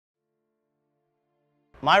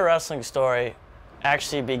My wrestling story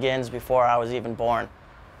actually begins before I was even born.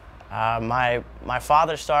 My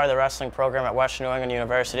father started the wrestling program at Western New England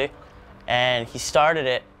University, and he started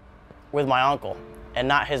it with my uncle, and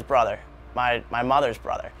not his brother, my mother's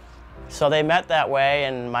brother. So they met that way,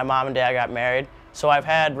 and my mom and dad got married. So I've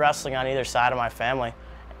had wrestling on either side of my family,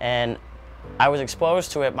 and I was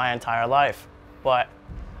exposed to it my entire life. But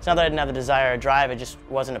it's not that I didn't have the desire or drive, it just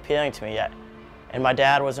wasn't appealing to me yet. And my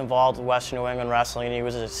dad was involved with Western New England Wrestling, and he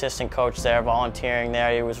was an assistant coach there, volunteering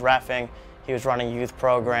there. He was reffing, he was running youth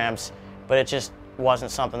programs, but it just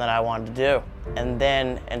wasn't something that I wanted to do. And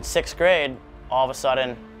then in 6th grade, all of a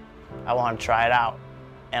sudden, I wanted to try it out.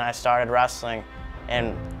 And I started wrestling,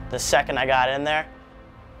 and the second I got in there,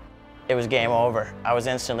 it was game over. I was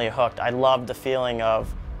instantly hooked. I loved the feeling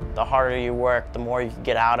of the harder you work, the more you could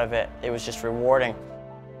get out of it. It was just rewarding.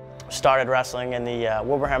 Started wrestling in the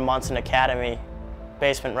Wilbraham Munson Academy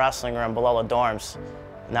basement wrestling room below the dorms.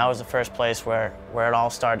 And that was the first place where it all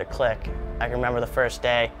started to click. I can remember the first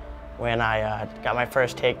day when I got my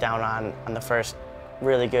first takedown on the first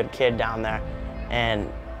really good kid down there.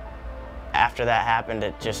 And after that happened,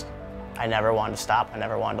 I never wanted to stop. I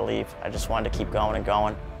never wanted to leave. I just wanted to keep going and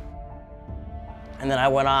going. And then I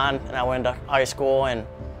went on and I went to high school and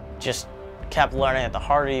just kept learning that the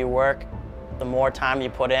harder you work, the more time you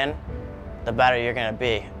put in, the better you're gonna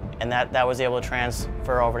be. And that was able to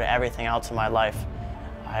transfer over to everything else in my life.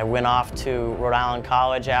 I went off to Rhode Island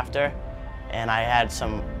College after, and I had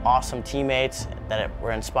some awesome teammates that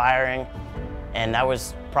were inspiring, and that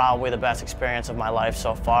was probably the best experience of my life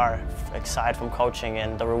so far, aside from coaching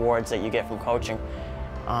and the rewards that you get from coaching.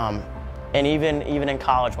 And even in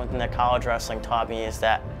college, one thing that college wrestling taught me is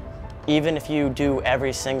that even if you do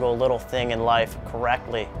every single little thing in life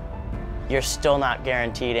correctly, you're still not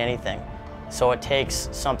guaranteed anything. So it takes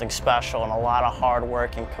something special and a lot of hard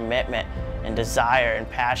work and commitment and desire and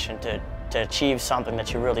passion to achieve something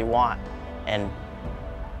that you really want. And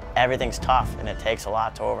everything's tough, and it takes a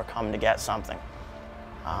lot to overcome to get something.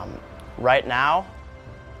 Right now,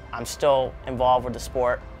 I'm still involved with the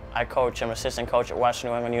sport. I'm an assistant coach at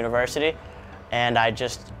Western New England University, and I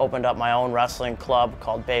just opened up my own wrestling club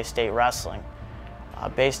called Bay State Wrestling.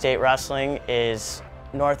 Bay State Wrestling is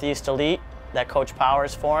Northeast Elite that Coach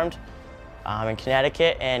Powers formed in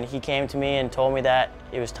Connecticut, and he came to me and told me that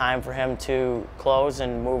it was time for him to close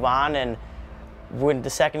and move on. And the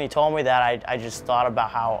second he told me that, I just thought about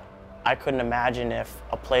how I couldn't imagine if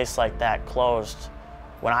a place like that closed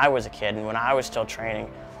when I was a kid and when I was still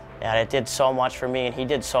training. And it did so much for me, and he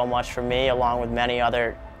did so much for me, along with many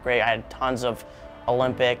other I had tons of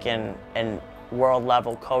Olympic and world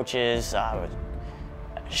level coaches,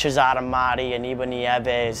 Shazada Mahdi, Aniba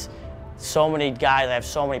Nieves, so many guys. I have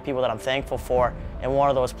so many people that I'm thankful for, and one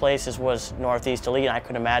of those places was Northeast Elite, and I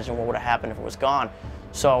couldn't imagine what would have happened if it was gone.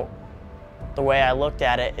 So the way I looked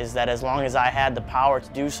at it is that as long as I had the power to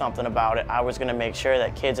do something about it, I was going to make sure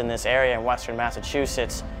that kids in this area in Western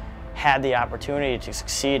Massachusetts had the opportunity to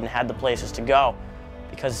succeed and had the places to go,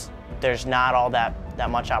 because there's not all that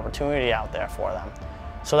much opportunity out there for them.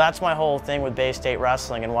 So that's my whole thing with Bay State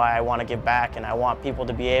Wrestling and why I want to give back, and I want people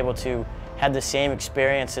to be able to have the same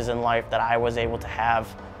experiences in life that I was able to have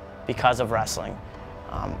because of wrestling.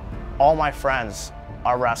 All my friends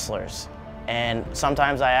are wrestlers, and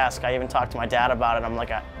sometimes I even talk to my dad about it. I'm like,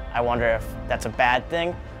 I wonder if that's a bad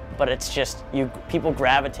thing, but it's just people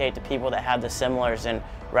gravitate to people that have the similars, and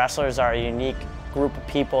wrestlers are a unique group of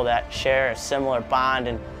people that share a similar bond,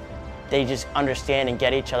 and they just understand and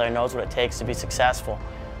get each other and knows what it takes to be successful.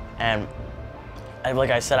 And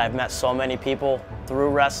like I said, I've met so many people through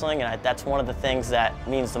wrestling, and that's one of the things that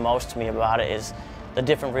means the most to me about it, is the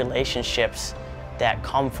different relationships that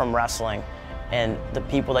come from wrestling and the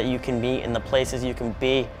people that you can meet and the places you can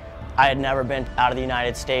be. I had never been out of the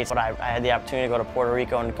United States, but I had the opportunity to go to Puerto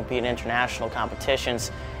Rico and compete in international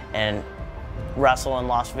competitions and wrestle in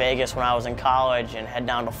Las Vegas when I was in college, and head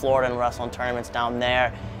down to Florida and wrestle in tournaments down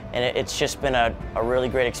there. And it's just been a really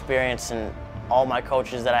great experience, and all my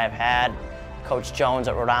coaches that I've had, Coach Jones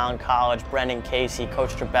at Rhode Island College, Brendan Casey,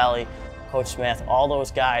 Coach Trebelli, Coach Smith, all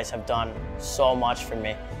those guys have done so much for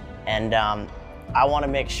me. And I want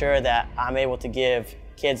to make sure that I'm able to give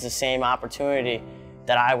kids the same opportunity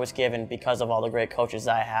that I was given because of all the great coaches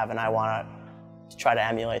that I have, and I want to try to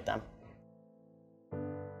emulate them.